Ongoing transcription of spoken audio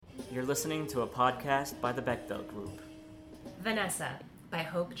You're listening to a podcast by the Bechdel Group. Vanessa by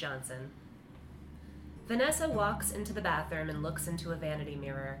Hope Johnson. Vanessa walks into the bathroom and looks into a vanity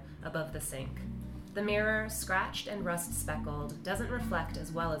mirror above the sink. The mirror, scratched and rust-speckled, doesn't reflect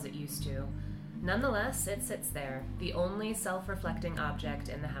as well as it used to. Nonetheless, it sits there, the only self-reflecting object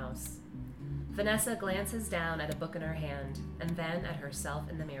in the house. Vanessa glances down at a book in her hand, and then at herself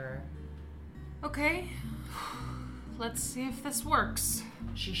in the mirror. Okay, let's see if this works.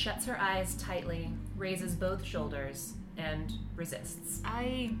 She shuts her eyes tightly, raises both shoulders, and resists.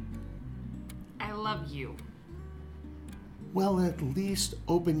 I love you. Well, at least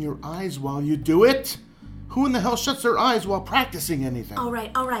open your eyes while you do it. Who in the hell shuts their eyes while practicing anything? All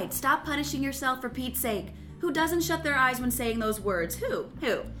right. Stop punishing yourself for Pete's sake. Who doesn't shut their eyes when saying those words? Who?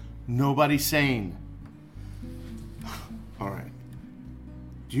 Nobody sane. All right.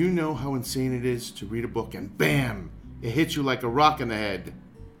 Do you know how insane it is to read a book and bam, it hits you like a rock in the head?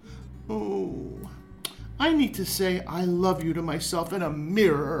 Oh, I need to say I love you to myself in a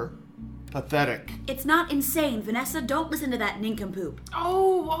mirror. Pathetic. It's not insane, Vanessa. Don't listen to that nincompoop.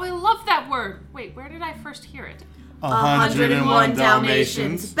 Oh, I love that word. Wait, where did I first hear it? 101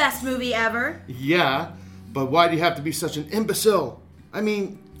 Dalmatians. Best movie ever. Yeah, but why do you have to be such an imbecile? I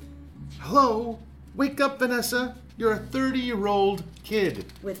mean, hello? Wake up, Vanessa. You're a 30-year-old kid.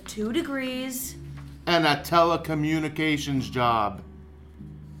 With 2 degrees. And a telecommunications job.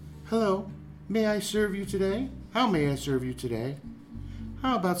 Hello, may I serve you today? How may I serve you today?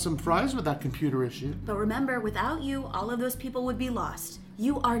 How about some fries with that computer issue? But remember, without you, all of those people would be lost.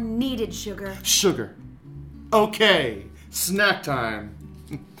 You are needed, Sugar. Sugar. Okay, snack time.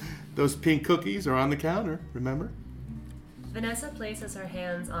 Those pink cookies are on the counter, remember? Vanessa places her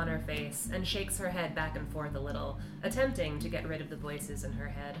hands on her face and shakes her head back and forth a little, attempting to get rid of the voices in her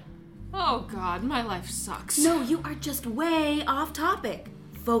head. Oh God, my life sucks. No, you are just way off topic.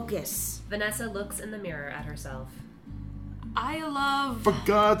 Focus. Vanessa looks in the mirror at herself. For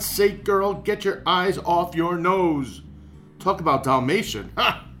God's sake, girl, get your eyes off your nose. Talk about Dalmatian.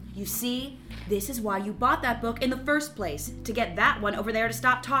 Ha! You see, this is why you bought that book in the first place, to get that one over there to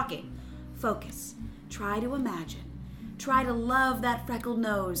stop talking. Focus. Try to imagine. Try to love that freckled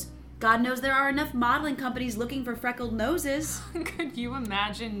nose. God knows there are enough modeling companies looking for freckled noses. Could you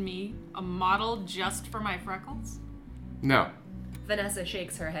imagine me, a model just for my freckles? No. Vanessa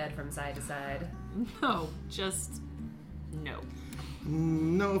shakes her head from side to side. No, just no.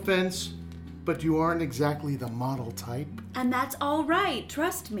 No offense, but you aren't exactly the model type. And that's all right,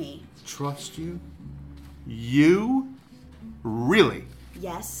 trust me. Trust you? You? Really?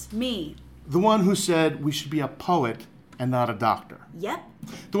 Yes, me. The one who said we should be a poet and not a doctor. Yep.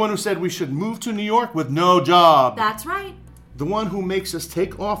 The one who said we should move to New York with no job. That's right. The one who makes us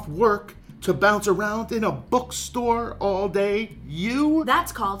take off work to bounce around in a bookstore all day. You?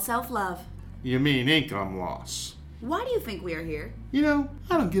 That's called self-love. You mean income loss. Why do you think we are here? You know,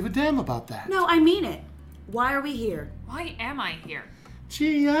 I don't give a damn about that. No, I mean it. Why are we here? Why am I here?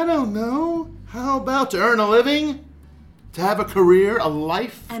 Gee, I don't know. How about to earn a living? To have a career, a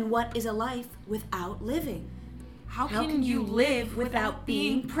life? And what is a life without living? How can you live without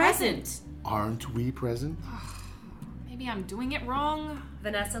being present? Aren't we present? Maybe I'm doing it wrong.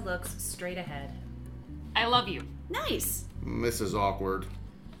 Vanessa looks straight ahead. I love you. Nice. This is awkward.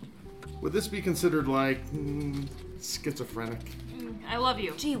 Would this be considered like schizophrenic? I love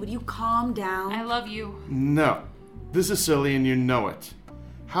you. Gee, would you calm down? I love you. No. This is silly and you know it.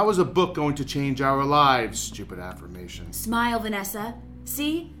 How is a book going to change our lives? Stupid affirmation. Smile, Vanessa.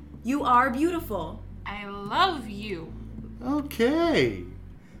 See? You are beautiful. I love you. Okay.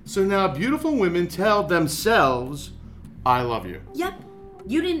 So now beautiful women tell themselves, I love you. Yep.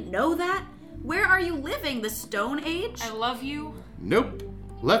 You didn't know that? Where are you living? The Stone Age? I love you. Nope.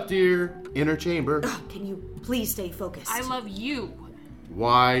 Left ear, inner chamber. Ugh, can you please stay focused? I love you.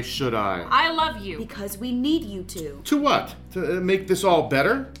 Why should I? I love you. Because we need you to. To what? To make this all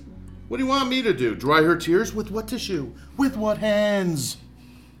better? What do you want me to do? Dry her tears? With what tissue? With what hands?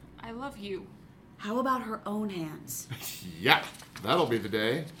 I love you. How about her own hands? Yeah, that'll be the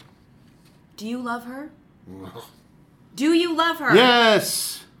day. Do you love her? Do you love her?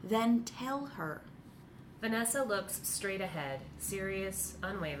 Yes! Then tell her. Vanessa looks straight ahead, serious,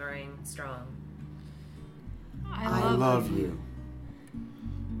 unwavering, strong. I love you.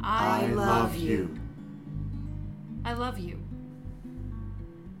 I love you. I love you.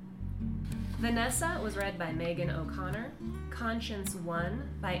 Vanessa was read by Megan O'Connor, Conscience 1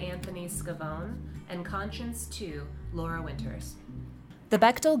 by Anthony Scavone, and Conscience 2, Laura Winters. The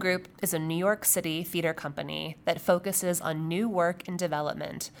Bechdel Group is a New York City theater company that focuses on new work and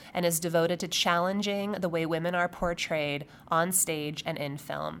development and is devoted to challenging the way women are portrayed on stage and in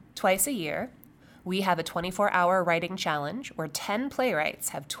film. Twice a year, we have a 24-hour writing challenge where 10 playwrights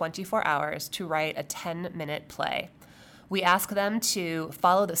have 24 hours to write a 10-minute play. We ask them to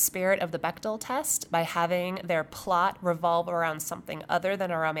follow the spirit of the Bechdel test by having their plot revolve around something other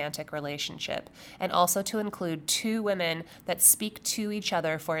than a romantic relationship, and also to include 2 women that speak to each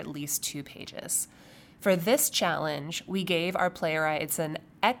other for at least 2 pages. For this challenge, we gave our playwrights an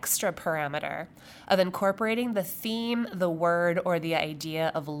extra parameter of incorporating the theme, the word, or the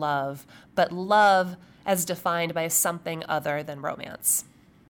idea of love, but love as defined by something other than romance.